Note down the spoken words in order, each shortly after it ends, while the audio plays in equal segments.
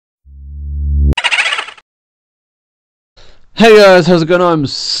Hey guys, how's it going? I'm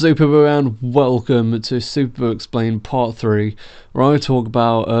Superboo and welcome to Superboo Explained Part 3, where I talk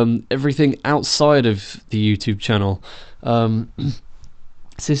about everything outside of the YouTube channel. So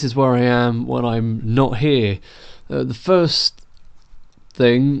this is where I am when I'm not here. The first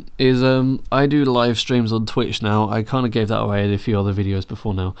thing is I do live streams on Twitch now. I kind of gave that away in a few other videos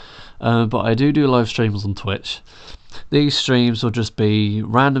before now, but I do live streams on Twitch. These streams will just be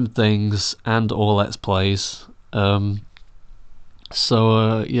random things and or let's plays.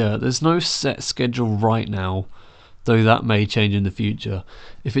 So yeah, there's no set schedule right now, though that may change in the future.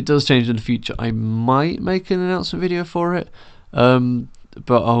 If it does change in the future, I might make an announcement video for it, but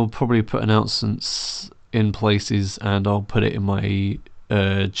I'll probably put announcements in places and I'll put it in my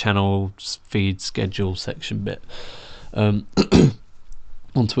channel feed schedule section bit on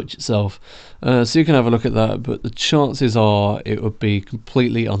Twitch itself, so you can have a look at that, but the chances are it would be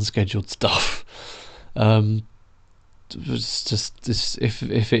completely unscheduled stuff. If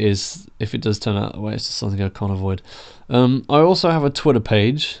it does turn out that way, it's just something I can't avoid. I also have a Twitter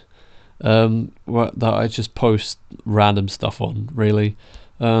page that I just post random stuff on, really.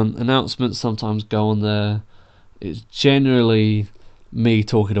 Announcements sometimes go on there. It's generally me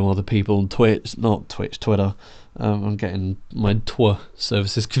talking to other people on Twitch, not Twitch, Twitter. I'm getting my Twitter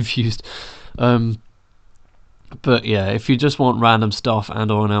services confused. But yeah, if you just want random stuff and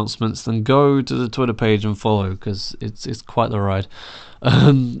or announcements, then go to the Twitter page and follow, because it's quite the ride.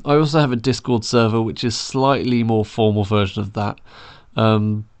 I also have a Discord server, which is slightly more formal version of that,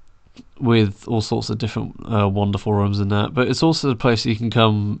 with all sorts of different wonderful rooms in that. But it's also a place you can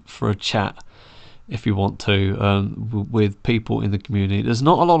come for a chat if you want to, with people in the community. There's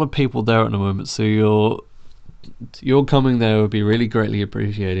not a lot of people there at the moment, so your coming there would be really greatly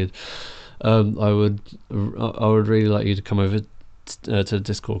appreciated. I would really like you to come over to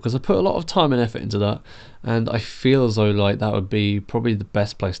Discord, because I put a lot of time and effort into that, and I feel as though like that would be probably the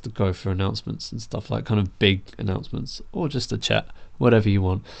best place to go for announcements and stuff, like kind of big announcements or just a chat, whatever you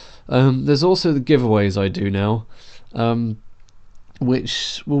want. There's also the giveaways I do now,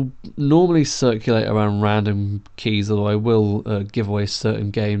 which will normally circulate around random keys, although I will give away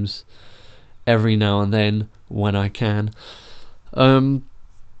certain games every now and then when I can.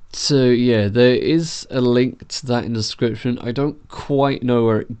 So yeah, there is a link to that in the description. I don't quite know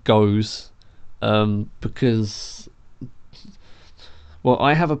where it goes, because, well,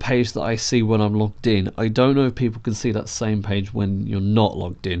 I have a page that I see when I'm logged in. I don't know if people can see that same page when you're not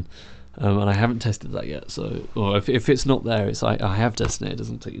logged in, and I haven't tested that yet. So, or if it's not there, it's I have tested it. It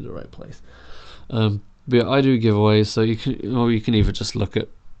doesn't take you to the right place. But yeah, I do giveaways, so you can either just look at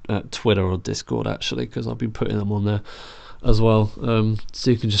Twitter or Discord, actually, because I'll be putting them on there as well, so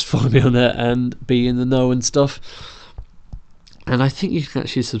you can just follow me on there and be in the know and stuff. And I think you can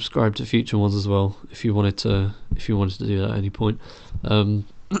actually subscribe to future ones as well if you wanted to do that at any point.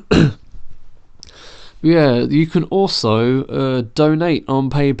 Yeah, you can also donate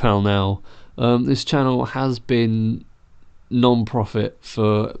on PayPal now. This channel has been non-profit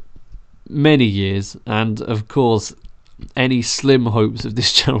for many yees, and of course any slim hopes of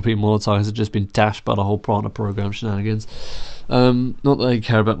this channel being monetized have just been dashed by the whole partner program shenanigans. Not that I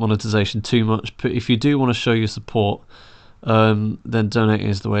care about monetization too much, but if you do want to show your support, then donating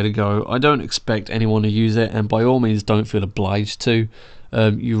is the way to go. I don't expect anyone to use it, and by all means don't feel obliged to.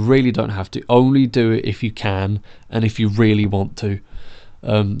 You really don't have to. Only do it if you can and if you really want to.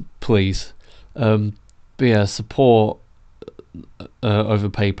 Please. But yeah, support over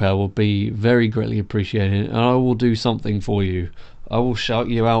PayPal will be very greatly appreciated, and I will do something for you. I will shout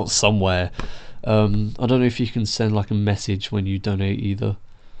you out somewhere. I don't know if you can send like a message when you donate either.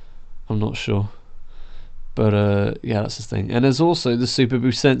 I'm not sure, but yeah, that's the thing. And there's also the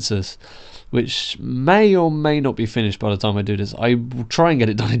Superboo census, which may or may not be finished by the time I do this. I will try and get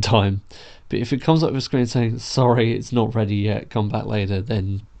it done in time, but if it comes up with a screen saying sorry, it's not ready yet, come back later,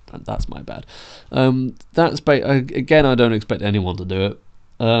 then that's my bad. That's again, I don't expect anyone to do it,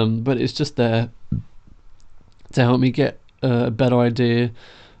 but it's just there to help me get a better idea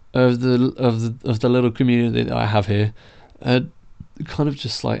of the little community that I have here, kind of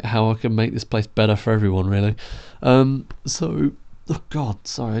just like how I can make this place better for everyone, really. So, oh god,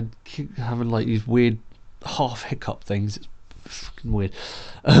 sorry, I keep having like these weird half hiccup things. It's fucking weird.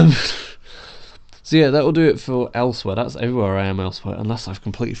 So yeah, that will do it for elsewhere. That's everywhere I am elsewhere, unless I've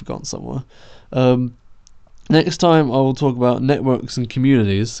completely forgotten somewhere. Next time I will talk about networks and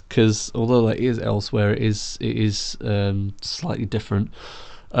communities, because although that is elsewhere, it is slightly different.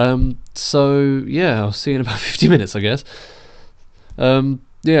 So yeah, I'll see you in about 50 minutes, I guess.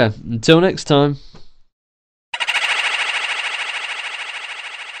 Yeah, until next time.